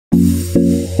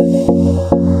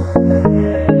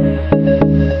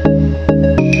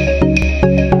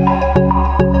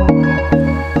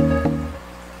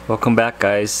Welcome back,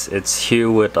 guys. It's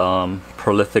Hugh with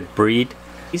prolificbreed,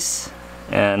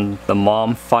 and the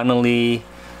mom finally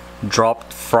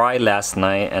dropped fry last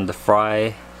night, and the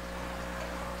fry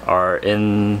are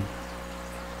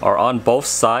on both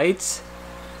sides.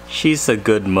 She's a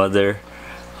good mother.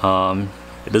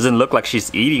 It doesn't look like she's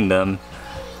eating them,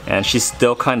 and she's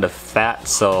still kind of fat,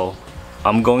 so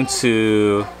I'm going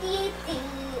to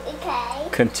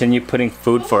continue putting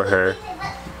food for her.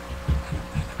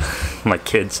 My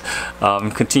kids,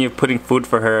 continue putting food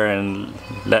for her and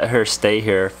let her stay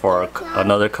here for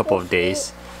another couple of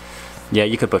days. Yeah,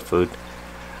 you could put food.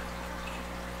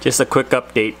 Just a quick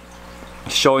update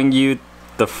showing you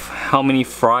how many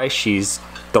fries she's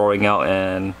throwing out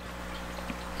and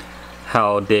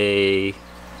how they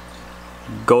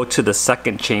go to the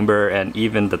second chamber and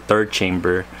even the third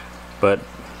chamber. But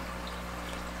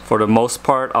for the most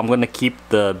part, I'm gonna keep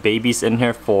the babies in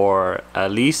here for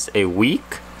at least a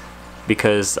week,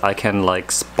 because I can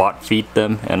like spot feed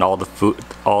them, and all the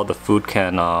food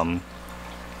can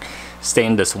stay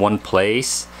in this one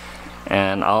place.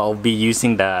 And I'll be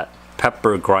using that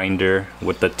pepper grinder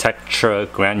with the Tetra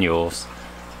granules.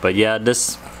 But yeah,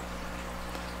 this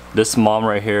mom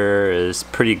right here is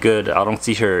pretty good. I don't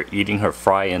see her eating her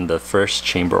fry in the first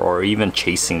chamber or even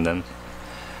chasing them.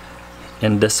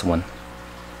 In this one,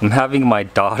 I'm having my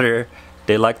daughter,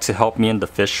 they like to help me in the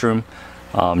fish room,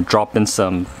 drop in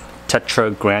some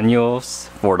Tetra granules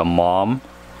for the mom.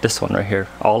 This one right here,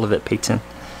 all of it, Peyton.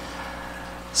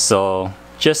 So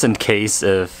just in case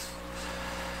if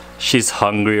she's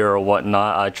hungry or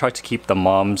whatnot, I try to keep the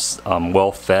moms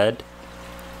well fed,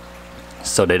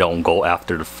 so they don't go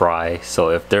after the fry. So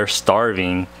if they're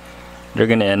starving, they're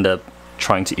gonna end up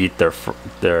trying to eat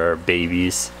their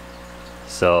babies.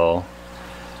 So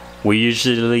we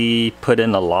usually put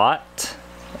in a lot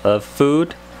of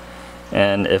food,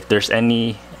 and if there's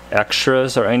any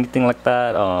extras or anything like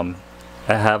that, I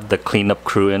have the cleanup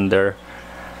crew in there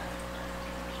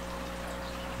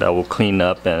that will clean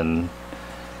up and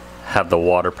have the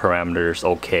water parameters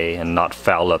okay and not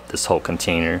foul up this whole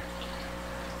container.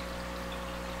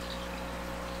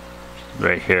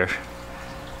 Right here.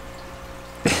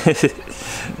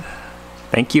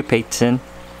 Thank you, Peyton.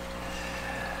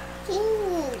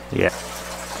 Yeah,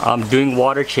 I'm doing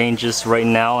water changes right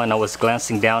now, and I was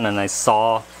glancing down and I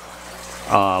saw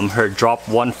her drop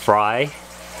one fry,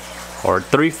 or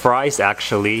 3 fries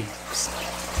actually.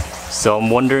 So I'm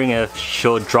wondering if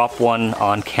she'll drop one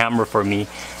on camera for me.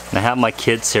 And I have my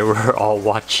kids here, we're all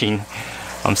watching.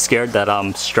 I'm scared that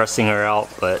I'm stressing her out,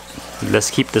 but let's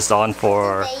keep this on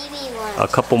for a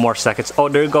couple more seconds. Oh,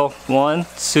 there you go. 1,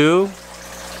 2.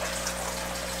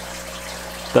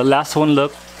 The last one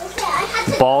looked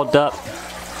balled up.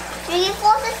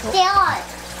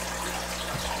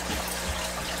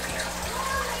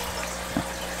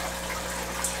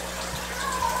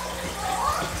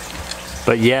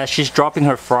 But yeah, she's dropping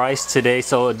her fries today.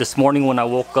 So this morning when I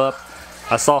woke up,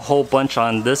 I saw a whole bunch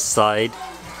on this side,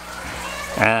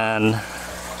 and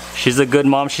she's a good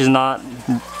mom. She's not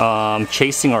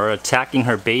chasing or attacking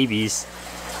her babies.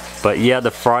 But yeah,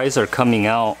 the fries are coming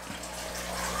out.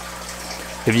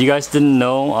 If you guys didn't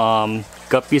know,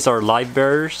 guppies are live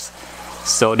bearers,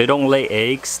 so they don't lay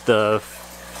eggs. The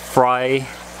fry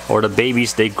or the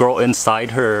babies, they grow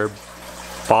inside her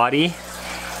body.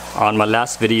 On my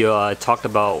last video, I talked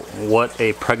about what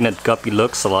a pregnant guppy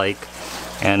looks like,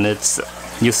 and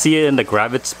you see it in the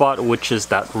gravid spot, which is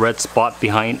that red spot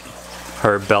behind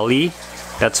her belly.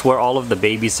 That's where all of the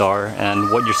babies are,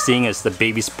 and what you're seeing is the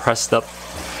babies pressed up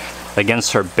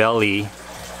against her belly.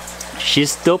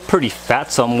 She's still pretty fat,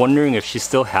 so I'm wondering if she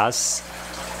still has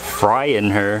fry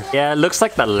in her. Yeah, it looks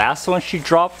like the last one she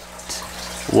dropped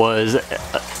was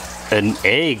an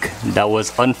egg that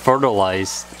was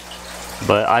unfertilized.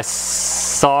 But I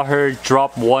saw her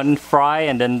drop one fry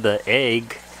and then the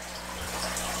egg.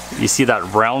 You see that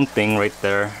round thing right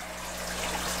there.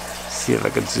 See if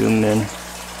I could zoom in.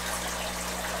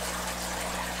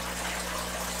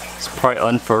 It's probably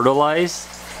unfertilized.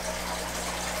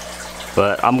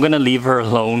 But I'm gonna leave her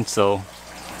alone, so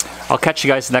I'll catch you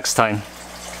guys next time.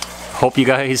 Hope you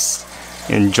guys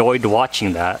enjoyed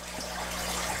watching that.